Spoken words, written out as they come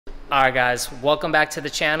Alright guys, welcome back to the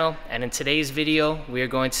channel, and in today's video we are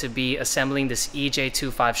going to be assembling this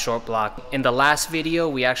EJ25 Short Block. In the last video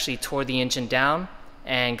we actually tore the engine down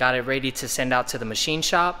and got it ready to send out to the machine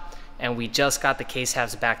shop, and we just got the case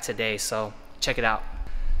halves back today, so check it out.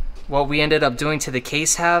 What we ended up doing to the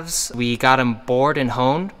case halves, we got them bored and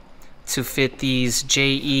honed to fit these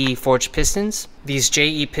JE forged pistons. These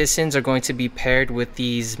JE pistons are going to be paired with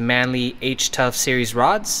these Manley H-Tough series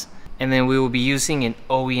rods, and then we will be using an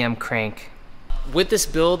OEM crank. With this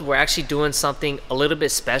build, we're actually doing something a little bit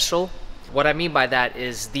special. What I mean by that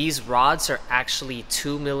is these rods are actually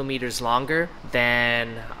 2 millimeters longer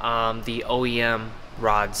than the OEM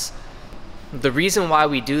rods. The reason why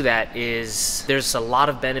we do that is there's a lot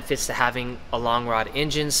of benefits to having a long rod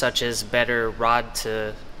engine, such as better rod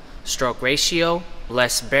to stroke ratio,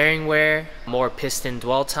 less bearing wear, more piston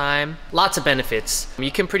dwell time, lots of benefits.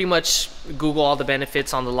 You can pretty much Google all the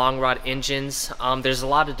benefits on the long rod engines. There's a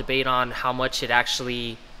lot of debate on how much it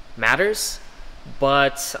actually matters,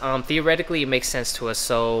 but theoretically it makes sense to us,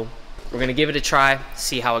 so we're gonna give it a try,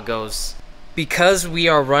 see how it goes. Because we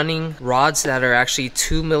are running rods that are actually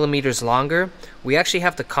 2 millimeters longer, we actually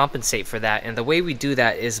have to compensate for that, and the way we do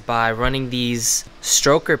that is by running these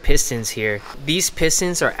stroker pistons here. These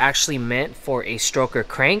pistons are actually meant for a stroker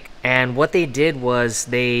crank, and what they did was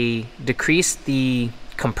they decreased the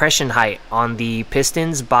compression height on the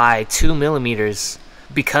pistons by 2 millimeters.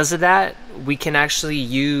 Because of that, we can actually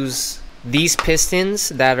use these pistons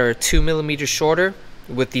that are 2 millimeters shorter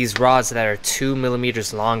with these rods that are 2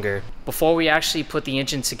 millimeters longer. Before we actually put the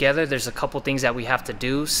engine together, there's a couple things that we have to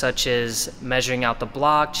do, such as measuring out the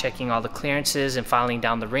block, checking all the clearances, and filing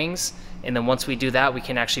down the rings. And then once we do that, we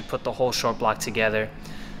can actually put the whole short block together.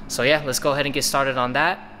 So yeah, let's go ahead and get started on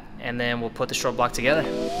that, and then we'll put the short block together.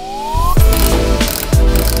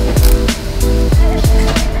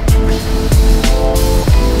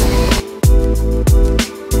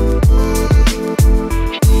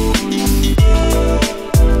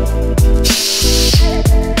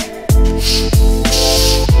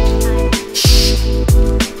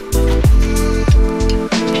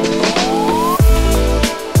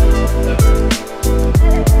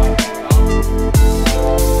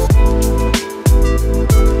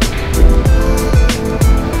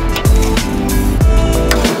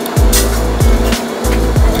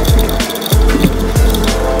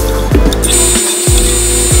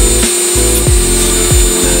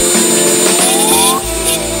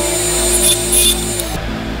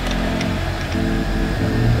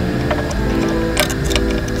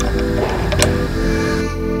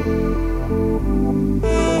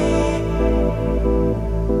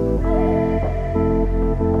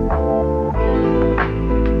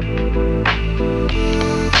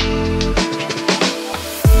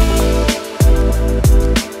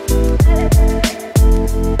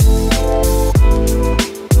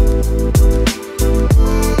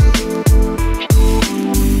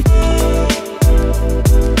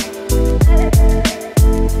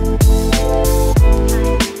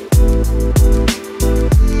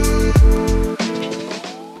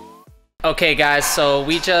 Okay guys, so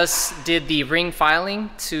we just did the ring filing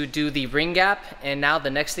to do the ring gap, and now the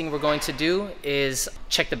next thing we're going to do is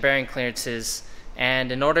check the bearing clearances.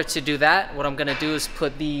 And in order to do that, what I'm going to do is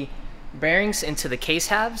put the bearings into the case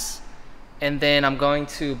halves, and then I'm going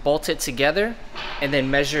to bolt it together and then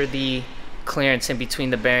measure the clearance in between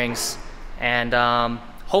the bearings. And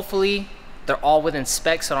hopefully they're all within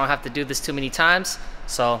spec, so I don't have to do this too many times.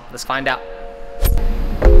 So let's find out.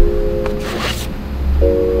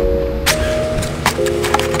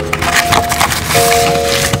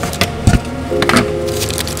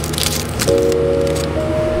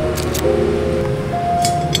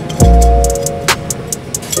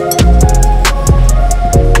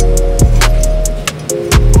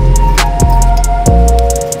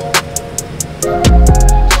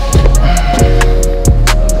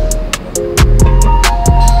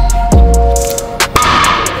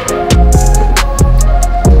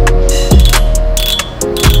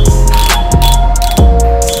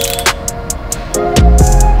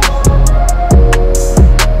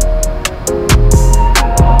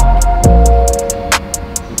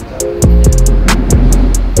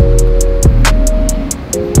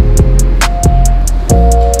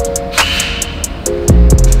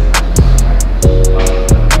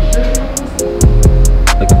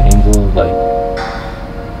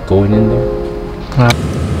 Going in there.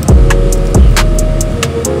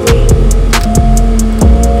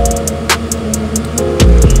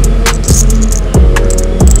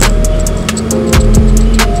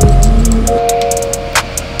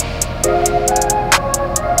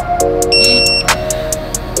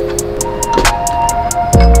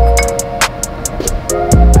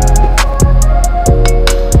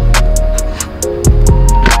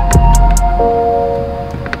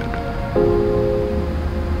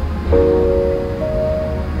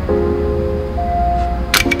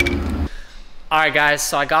 Alright guys,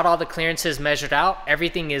 so I got all the clearances measured out.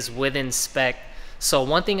 Everything is within spec. So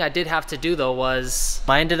one thing I did have to do though was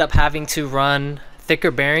I ended up having to run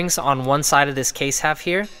thicker bearings on one side of this case half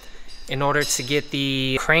here in order to get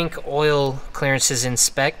the crank oil clearances in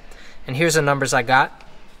spec. And here's the numbers I got.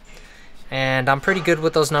 And I'm pretty good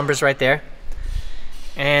with those numbers right there.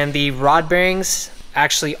 And the rod bearings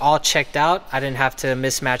actually all checked out. I didn't have to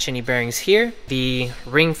mismatch any bearings here. The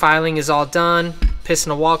ring filing is all done.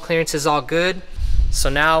 Piston to wall clearance is all good. So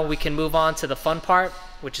now we can move on to the fun part,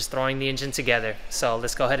 which is throwing the engine together. So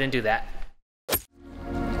let's go ahead and do that.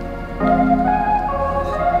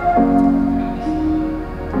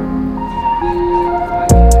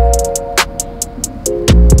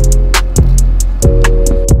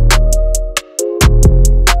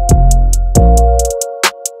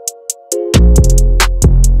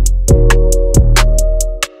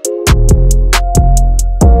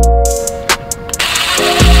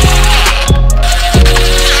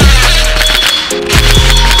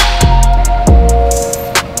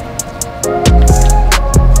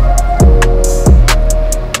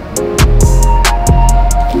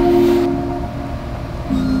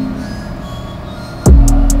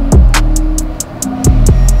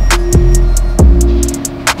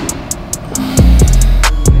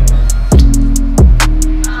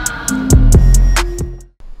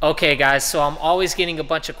 Okay guys, so I'm always getting a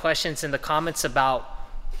bunch of questions in the comments about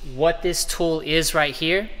what this tool is right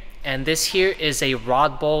here. And this here is a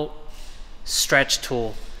rod bolt stretch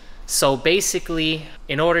tool. So basically,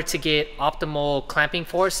 in order to get optimal clamping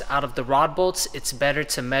force out of the rod bolts, it's better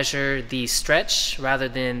to measure the stretch rather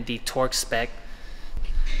than the torque spec.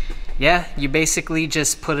 Yeah, you basically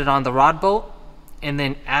just put it on the rod bolt, and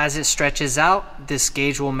then as it stretches out, this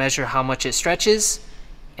gauge will measure how much it stretches.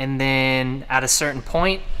 And then at a certain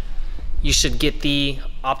point, you should get the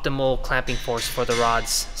optimal clamping force for the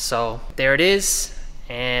rods. So there it is,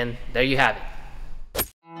 and there you have it.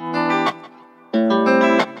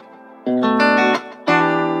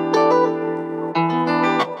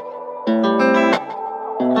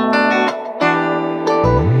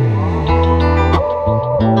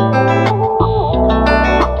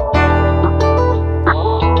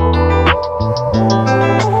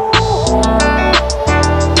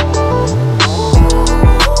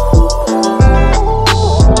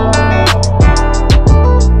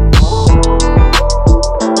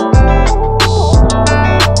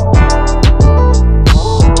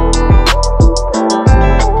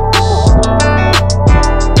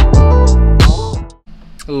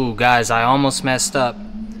 Ooh guys, I almost messed up.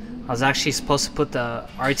 I was actually supposed to put the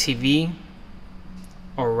RTV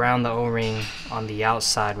around the O-ring on the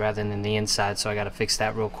outside rather than the inside, so I gotta fix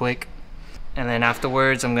that real quick. And then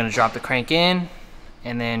afterwards I'm gonna drop the crank in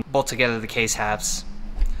and then bolt together the case halves.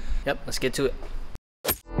 Yep, let's get to it.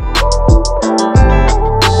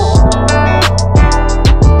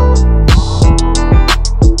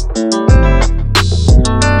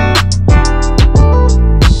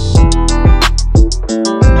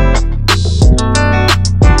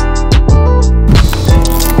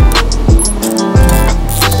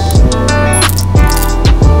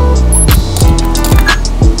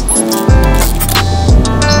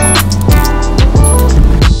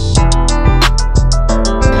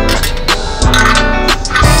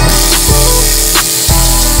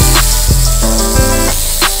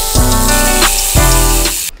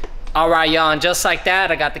 Alright y'all, and just like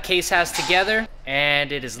that, I got the case halves together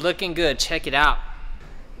and it is looking good. Check it out.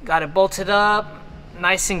 Got it bolted up,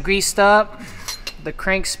 nice and greased up. The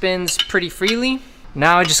crank spins pretty freely.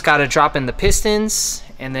 Now I just gotta drop in the pistons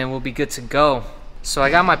and then we'll be good to go. So I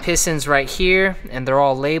got my pistons right here and they're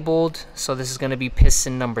all labeled. So this is gonna be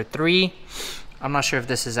piston number 3. I'm not sure if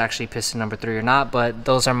this is actually piston number 3 or not, but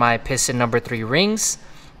those are my piston number 3 rings.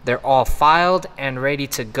 They're all filed and ready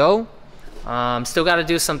to go. Still got to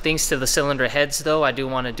do some things to the cylinder heads though. I do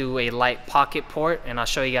want to do a light pocket port and I'll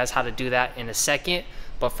show you guys how to do that in a second.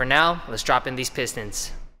 But for now, let's drop in these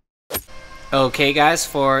pistons. Okay guys,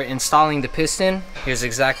 for installing the piston, here's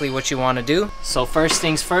exactly what you want to do. So first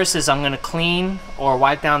things first is I'm going to clean or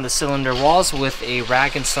wipe down the cylinder walls with a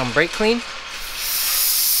rag and some brake clean.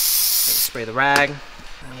 Spray the rag and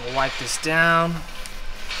we'll wipe this down.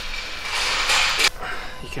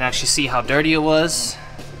 You can actually see how dirty it was.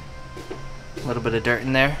 A little bit of dirt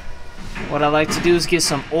in there. What I like to do is get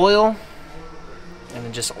some oil and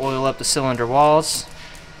then just oil up the cylinder walls.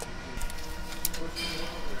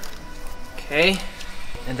 Okay,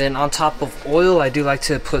 and then on top of oil I do like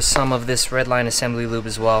to put some of this red line assembly lube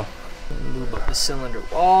as well. Lube up the cylinder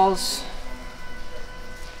walls.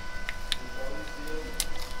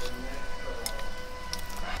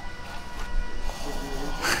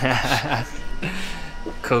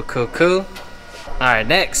 Cool, cool, cool. All right,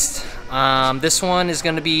 next. This one is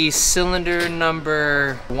gonna be cylinder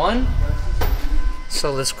number 1.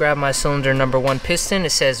 So let's grab my cylinder number 1 piston.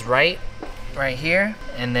 It says right here.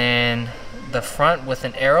 And then the front with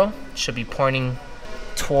an arrow should be pointing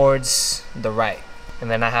towards the right. And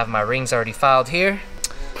then I have my rings already filed here.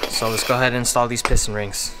 So let's go ahead and install these piston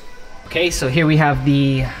rings. Okay, so here we have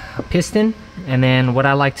the piston, and then what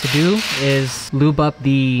I like to do is lube up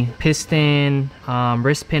the piston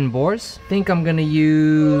wrist pin bores. I think I'm gonna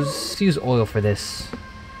use oil for this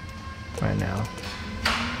right now.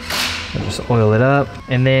 I'll just oil it up.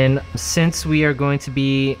 And then since we are going to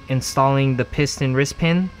be installing the piston wrist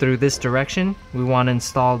pin through this direction, we want to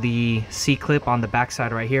install the C-clip on the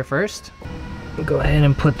backside right here first. We'll go ahead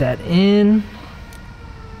and put that in.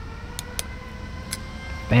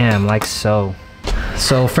 Bam, like so.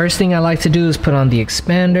 So first thing I like to do is put on the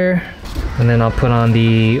expander, and then I'll put on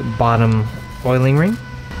the bottom oiling ring.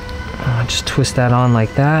 I'll just twist that on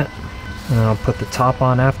like that, and then I'll put the top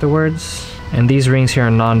on afterwards. And these rings here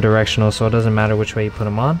are non-directional, so it doesn't matter which way you put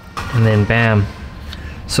them on. And then bam.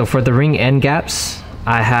 So for the ring end gaps,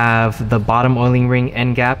 I have the bottom oiling ring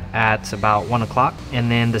end gap at about 1 o'clock, and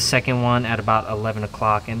then the second one at about 11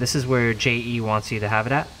 o'clock. And this is where JE wants you to have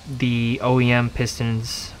it at. The OEM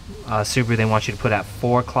pistons, Subaru, they want you to put at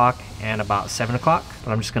 4 o'clock and about 7 o'clock.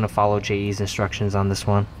 But I'm just gonna follow JE's instructions on this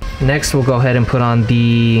one. Next, we'll go ahead and put on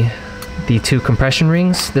the 2 compression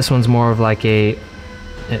rings. This one's more of like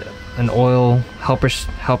an oil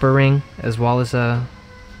helper ring, as well as a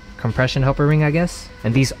compression helper ring, I guess.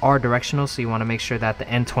 And these are directional, so you want to make sure that the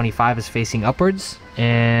N25 is facing upwards.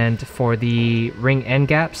 And for the ring end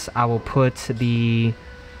gaps, I will put the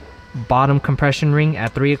bottom compression ring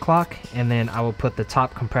at 3 o'clock, and then I will put the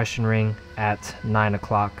top compression ring at 9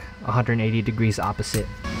 o'clock, 180 degrees opposite.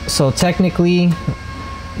 So technically,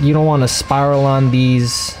 you don't want to spiral on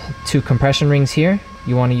these 2 compression rings here.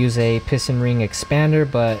 You want to use a piston ring expander,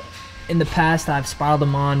 but in the past, I've spiraled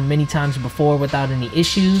them on many times before without any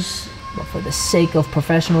issues. But for the sake of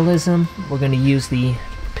professionalism, we're gonna use the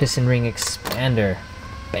piston ring expander.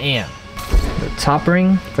 Bam. The top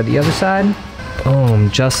ring for the other side.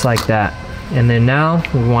 Boom, just like that. And then now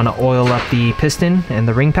we wanna oil up the piston and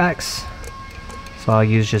the ring packs. So I'll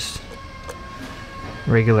use just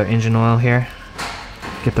regular engine oil here.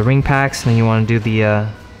 Get the ring packs, and then you wanna do the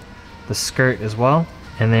skirt as well.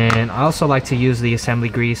 And then I also like to use the assembly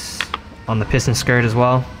grease on the piston skirt as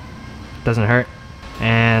well. Doesn't hurt.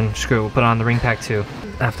 And screw it, we'll put on the ring pack too.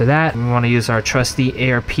 After that, we want to use our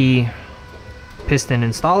trusty ARP piston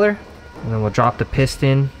installer, and then we'll drop the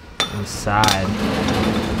piston inside.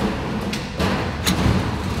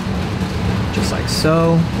 Just like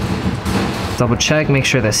so. Double check, make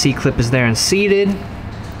sure that C-clip is there and seated,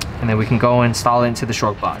 and then we can go and install it into the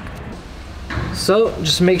short block. So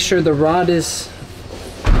just make sure the rod is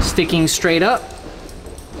sticking straight up,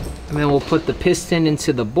 and then we'll put the piston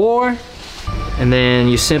into the bore, and then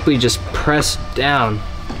you simply just press down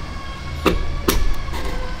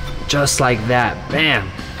just like that. Bam.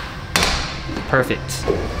 Perfect.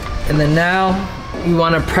 And then now you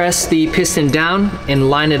want to press the piston down and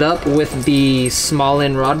line it up with the small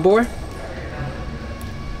end rod bore.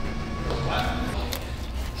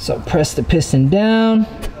 So press the piston down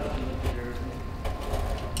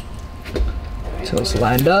so it's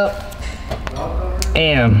lined up.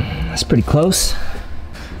 Bam, that's pretty close.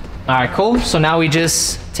 All right, cool. So now we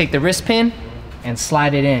just take the wrist pin and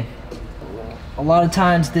slide it in. A lot of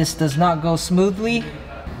times this does not go smoothly.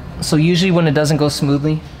 So usually when it doesn't go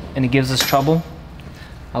smoothly and it gives us trouble,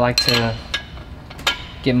 I like to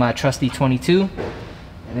get my trusty 22 and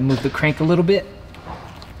then move the crank a little bit,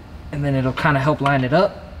 and then it'll kind of help line it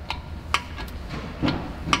up.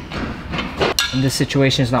 And this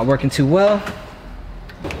situation is not working too well.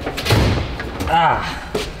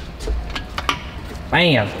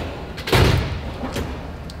 Bam.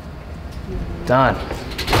 Done.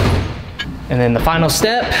 And then the final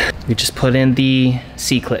step, we just put in the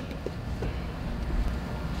C-clip.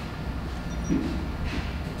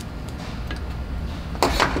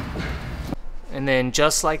 And then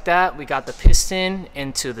just like that, we got the piston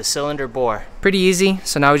into the cylinder bore. Pretty easy.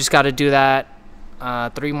 So now we just got to do that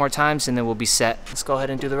 3 more times, and then we'll be set. Let's go ahead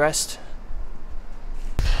and do the rest.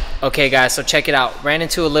 Okay guys, so check it out. Ran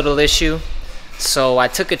into a little issue. So I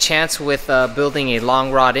took a chance with building a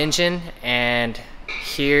long rod engine, and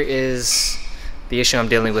here is the issue I'm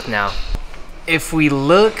dealing with now. If we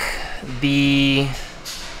look, the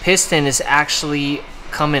piston is actually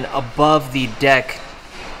coming above the deck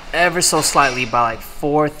ever so slightly by like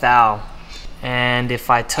 4 thou. And if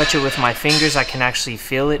I touch it with my fingers, I can actually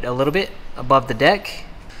feel it a little bit above the deck.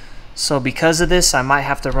 So because of this, I might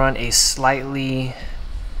have to run a slightly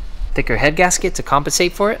thicker head gasket to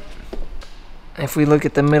compensate for it. If we look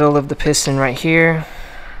at the middle of the piston right here,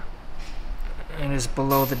 it is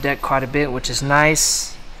below the deck quite a bit, which is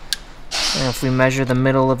nice. And if we measure the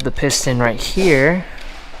middle of the piston right here,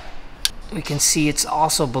 we can see it's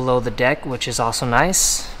also below the deck, which is also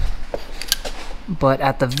nice. But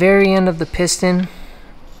at the very end of the piston,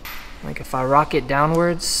 like if I rock it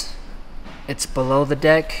downwards, it's below the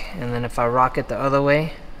deck, and then if I rock it the other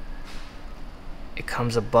way, it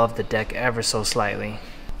comes above the deck ever so slightly.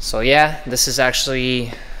 So yeah, this is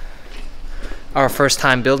actually our first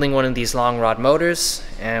time building one of these long rod motors,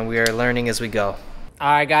 and we are learning as we go.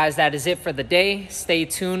 Alright guys, that is it for the day. Stay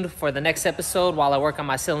tuned for the next episode while I work on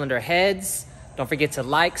my cylinder heads. Don't forget to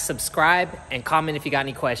like, subscribe, and comment if you got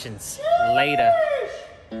any questions. Later.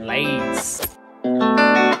 Lades.